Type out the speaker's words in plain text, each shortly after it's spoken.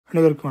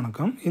அனைவருக்கும்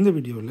வணக்கம். இந்த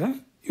வீடியோவில்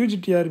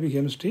Ugtrb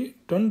கெமிஸ்ட்ரி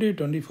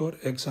 2024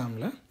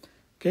 எக்ஸாமில்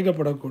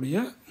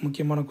கேட்கப்படக்கூடிய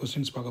முக்கியமான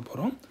கொஸ்டின்ஸ் பார்க்க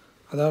போகிறோம்.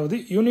 அதாவது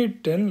யூனிட்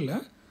 10ல்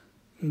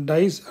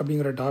டைஸ்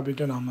அப்படிங்கிற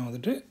டாப்பிக்கில் நாம்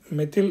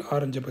மெத்தில்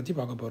ஆரஞ்சை பற்றி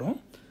பார்க்க போகிறோம்.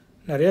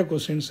 நிறையா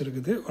கொஸ்டின்ஸ்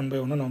இருக்குது, ஒன் பை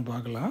ஒன்று நம்ம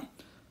பார்க்கலாம்.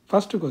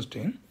 First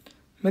question,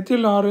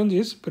 methyl orange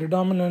is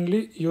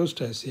predominantly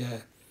used as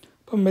a.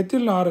 இப்போ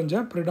மெத்தில்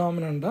ஆரஞ்சை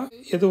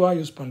ப்ரிடாமினண்ட்டாக எதுவாக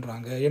யூஸ்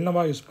பண்ணுறாங்க,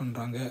 என்னவா யூஸ்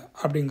பண்ணுறாங்க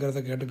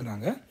அப்படிங்கிறத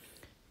கேட்டுக்கிறாங்க.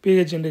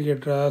 pH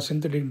இண்டிகேட்டரா,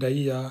 synthetic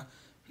dia,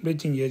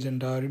 bleaching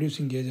ஏஜெண்ட்டா,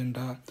 reducing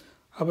ஏஜெண்ட்டா.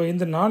 அப்போ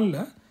இந்த நாளில்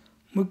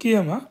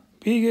முக்கியமாக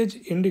pH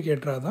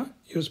இண்டிகேட்டராக தான்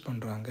யூஸ்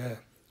பண்ணுறாங்க.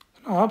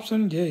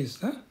 Option A is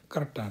the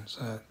correct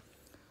answer.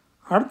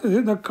 அடுத்தது,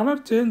 the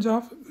colour change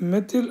of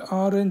methyl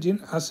orange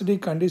in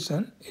acidic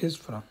condition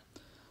is from.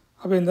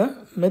 அப்போ இந்த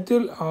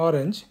மெத்தில்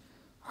ஆரஞ்ச்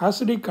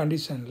அசிடிக்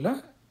கண்டிஷனில்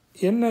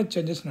என்ன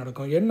சேஞ்சஸ்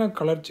நடக்கும், என்ன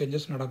கலர்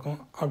சேஞ்சஸ் நடக்கும்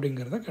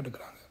அப்படிங்கிறத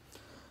கேட்டுக்கிறாங்க.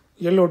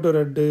 yellow to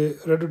red,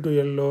 red to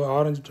yellow,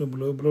 orange to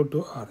blue, blue to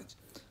orange.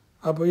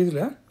 அப்போ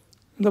இதில்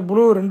இந்த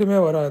ப்ளூ ரெண்டுமே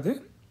வராது,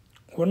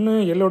 ஒன்று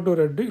yellow to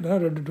red இல்லைனா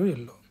red to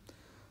yellow.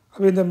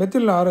 அப்போ இந்த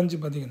மெத்தில் ஆரஞ்சு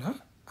பார்த்திங்கன்னா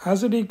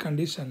ஆசிடிக்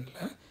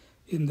கண்டிஷனில்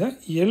இந்த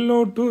yellow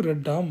to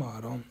ரெட்டாக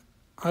மாறும்.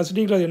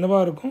 ஆசிடிக்கில்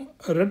என்னவாக இருக்கும்,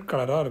 ரெட்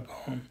கலராக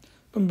இருக்கும்.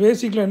 இப்போ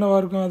பேசிக்கில்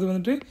என்னவாக இருக்கும்,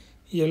 அது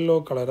yellow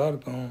கலராக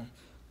இருக்கும்.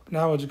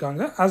 ஞாபகம்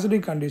வச்சுக்காங்க,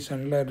 ஆசிடிக்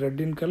கண்டிஷனில்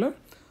ரெட் இன் கலர்,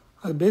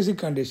 அது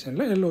பேசிக்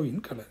கண்டிஷனில் yellow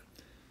இன் கலர்.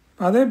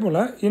 அதே போல்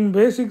இன்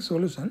பேசிக்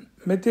சொல்யூஷன்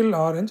மெத்தில்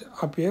ஆரஞ்ச்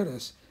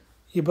அப்பியர்ஸ்.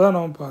 இப்போ தான்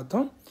நம்ம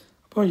பார்த்தோம்.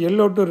 அப்போ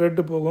yellow to ரெட்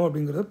போகும்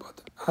அப்படிங்கிறத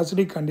பார்த்தோம்.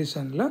 ஆசிடிக்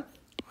கண்டிஷனில்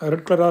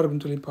ரெட் கலராக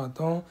இருக்குன்னு சொல்லி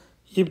பார்த்தோம்.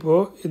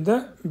 இப்போது இந்த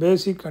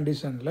பேசிக்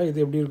கண்டிஷனில்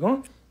இது எப்படி இருக்கும்,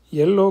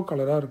 yellow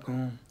கலராக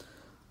இருக்கும்.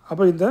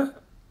 அப்போ இந்த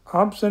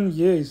option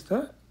A is the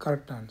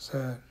correct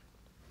answer.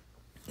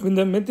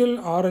 இந்த மெத்தில்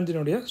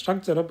ஆரஞ்சினுடைய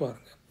ஸ்ட்ரக்சரை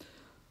பாருங்கள்.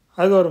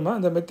 அதுக்கப்புறமா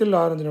இந்த மெத்தில்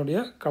ஆரஞ்சினுடைய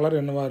கலர்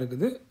என்னவாக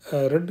இருக்குது,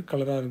 ரெட்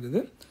கலராக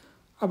இருக்குது.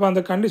 அப்போ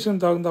அந்த கண்டிஷன்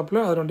தகுந்தாப்பில்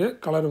அதனுடைய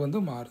கலர்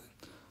மாறுது.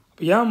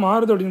 அப்போ ஏன்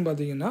மாறுது அப்படின்னு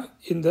பார்த்தீங்கன்னா,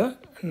 இந்த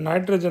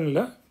நைட்ரஜனில்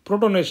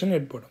புரோட்டோனேஷன்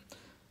ஏற்படும்.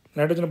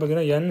 நைட்ரஜன்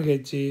பார்த்திங்கன்னா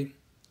NH,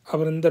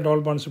 அப்புறம் இந்த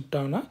டபுள் பாண்ட் ஷிஃப்ட்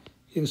ஆகுனா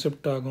இது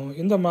ஷிஃப்ட் ஆகும்.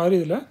 இந்த மாதிரி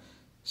இதில்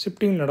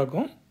ஷிஃப்டிங்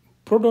நடக்கும்,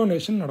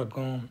 புரோட்டோனேஷன்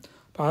நடக்கும்.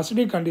 இப்போ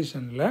அசிடிக்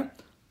கண்டிஷனில்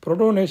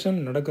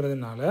புரோட்டோனேஷன்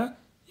நடக்கிறதுனால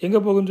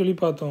எங்கே போகுதுன்னு சொல்லி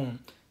பார்த்தோம்,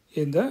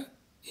 இந்த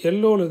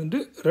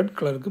எல்லோவிலேருந்து ரெட்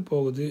கலருக்கு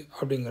போகுது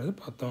அப்படிங்கிறது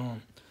பார்த்தோம்.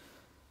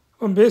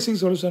 இப்போ பேசிக்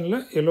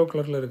சொல்யூஷனில் yellow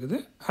கலரில் இருக்குது,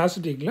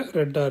 ஆசிடிக்கில்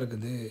ரெட்டாக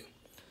இருக்குது.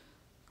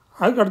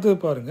 அதுக்கு அடுத்தது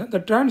பாருங்கள், த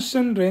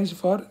transition range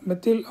for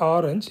methyl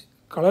orange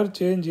colour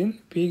change in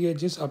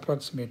pH is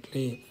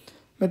approximately.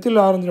 Methyl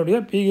ஆரஞ்சினுடைய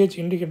pH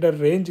indicator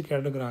range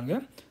கேட்டுக்கிறாங்க.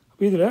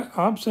 இதில்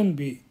ஆப்ஷன்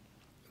பி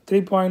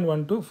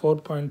 3.1 to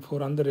 4.4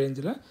 அந்த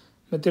ரேஞ்சில்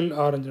மெத்தில்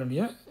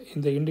ஆரஞ்சினுடைய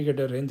இந்த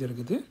இண்டிகேட்டர் ரேஞ்ச்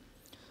இருக்குது.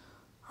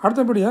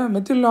 அடுத்தபடியாக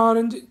methyl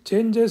orange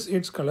changes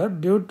it's colour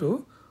due to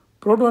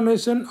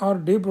புரோட்டோனேஷன் R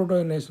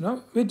டீப்ரோட்டோனேஷன் of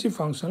which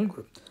functional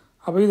group.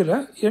 அப்போ இதில்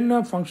என்ன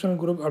ஃபங்க்ஷனல்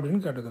குரூப் அப்படின்னு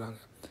கேட்டுக்கிறாங்க.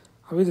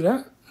 அப்போ இதில்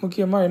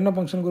முக்கியமாக என்ன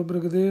ஃபங்க்ஷனல் குரூப்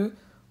இருக்குது,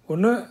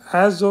 ஒன்று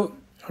ஆசோ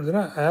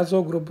அப்படின்னா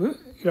ஆசோ குரூப்பு,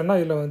 இல்லைன்னா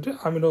இதில்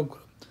அமினோ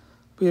குரூப்.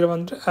 இப்போ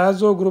இதில்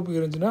ஆசோ குரூப்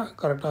இருந்துச்சுன்னா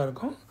கரெக்டாக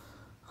இருக்கும்.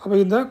 அப்போ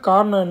இந்த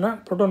காரணம் என்ன,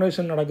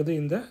 புரோட்டோனேஷன் நடக்குது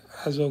இந்த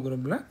ஆசோ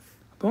குரூப்பில்.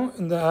 அப்போ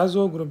இந்த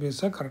ஆசோ group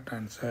is a correct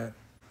answer.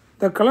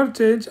 The colour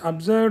change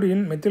observed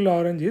in methyl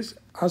orange is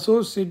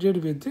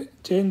associated with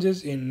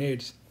changes in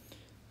needs.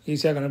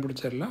 ஈஸியாக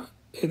கண்டுபிடிச்சிடலாம்.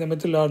 இந்த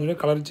methyl ஆரஞ்சுடைய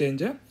colour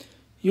சேஞ்சை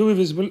UV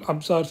visible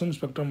absorption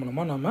spectrum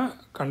மூலமாக நம்ம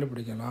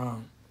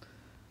கண்டுபிடிக்கலாம்.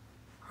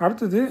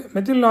 அடுத்தது,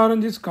 methyl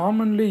orange is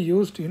commonly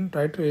used in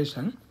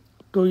titration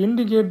to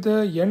indicate the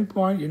end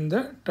point in the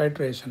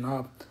titration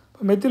of.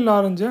 இப்போ methyl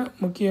ஆரஞ்சை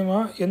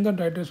முக்கியமாக எந்த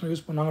டைட்ரேஷன்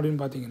யூஸ் பண்ணாங்க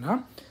அப்படின்னு பார்த்தீங்கன்னா,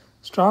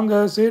 strong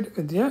acid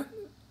with a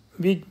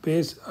week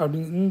base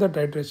அப்படின்னு இந்த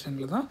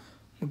டைட்ரேஷனில் தான்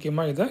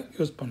முக்கியமாக இதை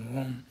யூஸ்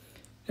பண்ணுவோம்.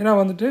 ஏன்னா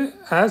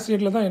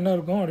ஆசிட்டில் தான் என்ன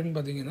இருக்கும் அப்படின்னு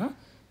பார்த்தீங்கன்னா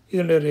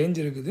இதனுடைய ரேஞ்ச்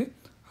இருக்குது.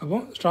 அப்போ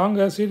strong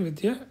acid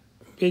with a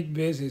week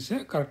base is a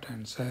correct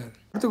answer.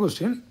 அடுத்த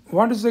question,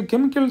 what is the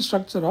chemical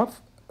structure of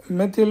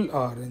methyl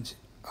orange.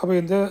 அப்போ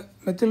இந்த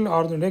மெத்தில்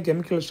ஆரஞ்சுடைய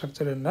கெமிக்கல்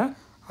ஸ்ட்ரக்சர் என்ன,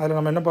 அதில்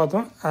நம்ம என்ன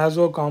பார்த்தோம்,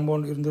 ஆசோ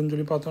காம்பவுண்ட் இருந்துன்னு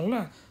சொல்லி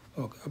பார்த்தோம்ல.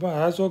 ஓகே, அப்போ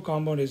ஆசோ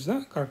compound is the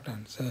correct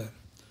answer.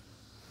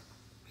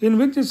 In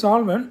which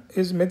solvent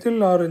is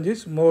methyl orange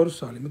is more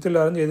solid.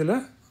 Methyl orange இதில்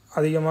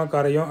அதிகமாக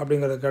கரையும்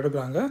அப்படிங்கிறத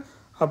கேட்டுக்கிறாங்க.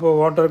 அப்போது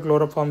வாட்டர்,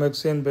 குளோரோஃபார்ம்,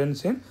 ஹெக்சேன்,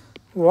 பென்சீன்.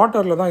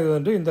 வாட்டரில் தான்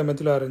இது இந்த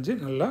மெத்தில் ஆரஞ்சு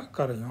நல்லா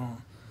கரையும்.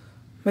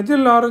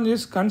 Methyl orange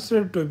is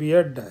considered to be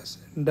a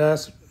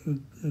days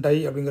tie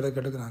அப்படிங்கிறத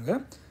கேட்டுக்கிறாங்க.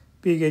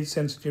 pH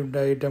sensitive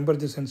tie,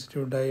 temperature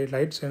sensitive tie,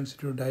 light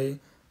sensitive tie,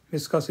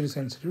 viscosity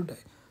sensitive tie.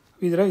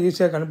 இதில்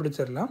ஈஸியாக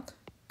கண்டுபிடிச்சிடலாம்.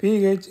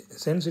 pH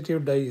sensitive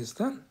tie is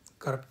the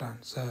correct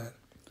answer.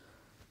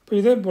 இப்போ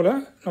இதே போல்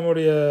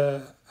நம்முடைய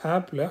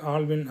ஆப்பில்,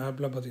 ஆல்வின்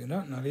ஆப்பில்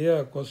பார்த்திங்கன்னா நிறைய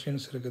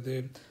கொஸ்டின்ஸ் இருக்குது.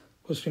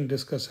 Question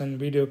discussion,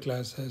 video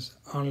classes,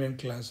 online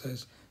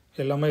classes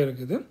எல்லாமே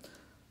இருக்குது.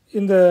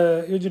 இந்த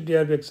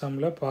யூஜிடிஆர்பி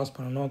எக்ஸாமில் பாஸ்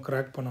பண்ணணும்,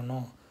 கிராக்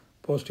பண்ணணும்,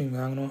 போஸ்டிங்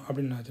வாங்கணும்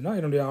அப்படின்னாச்சுன்னா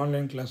என்னுடைய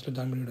ஆன்லைன் கிளாஸில்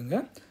ஜாயின் பண்ணிவிடுங்க.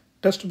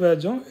 டெஸ்ட்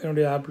பேட்சும்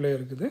என்னுடைய ஆப்லேயே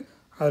இருக்குது.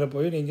 அதில்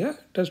போய் நீங்கள்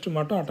டெஸ்ட்டு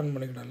மட்டும் அட்டன்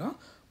பண்ணிக்கிடலாம்.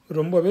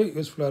 ரொம்பவே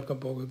யூஸ்ஃபுல்லாக இருக்க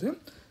போகுது.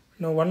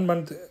 இன்னும் 1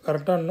 மந்த்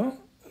கரெக்டாக இன்னும்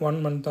 1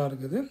 மந்த் தான்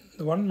இருக்குது.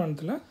 இந்த 1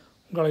 மந்தில்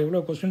உங்களால் எவ்வளோ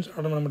கொஸ்டின்ஸ்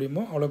அட்டன் பண்ண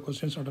முடியுமோ அவ்வளோ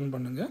கொஸ்டின்ஸ் அட்டன்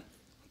பண்ணுங்கள்.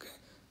 ஓகே,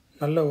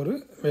 நல்ல ஒரு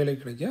வேலை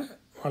கிடைக்க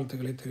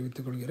வாழ்த்துக்களை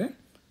தெரிவித்துக் கொள்கிறேன்.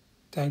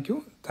 தேங்க்யூ.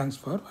 தேங்க்ஸ்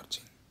ஃபார்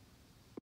வாட்சிங்.